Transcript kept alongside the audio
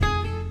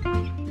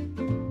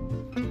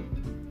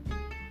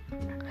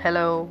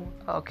Hello.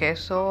 Okay,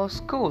 so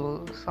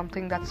school,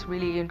 something that's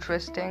really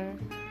interesting.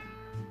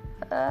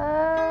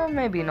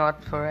 Maybe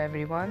not for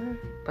everyone,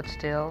 but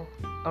still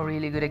a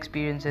really good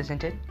experience,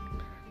 isn't it?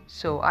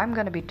 So, I'm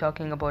gonna be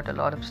talking about a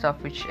lot of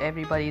stuff which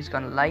everybody is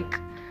gonna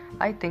like.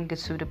 I think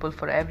it's suitable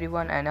for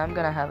everyone, and I'm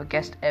gonna have a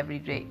guest every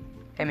day.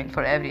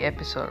 For every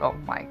episode. Oh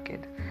my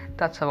kid.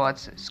 That's what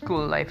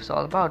school life is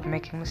all about,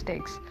 making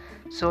mistakes.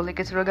 So,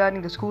 it's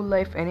regarding the school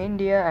life in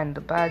India and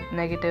the bad,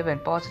 negative,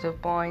 and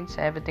positive points.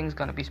 Everything's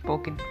gonna be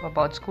spoken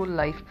about school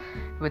life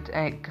with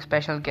a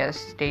special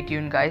guest. Stay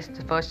tuned, guys.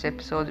 The first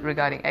episode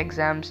regarding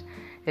exams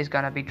is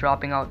gonna be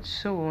dropping out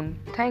soon.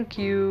 Thank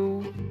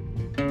you.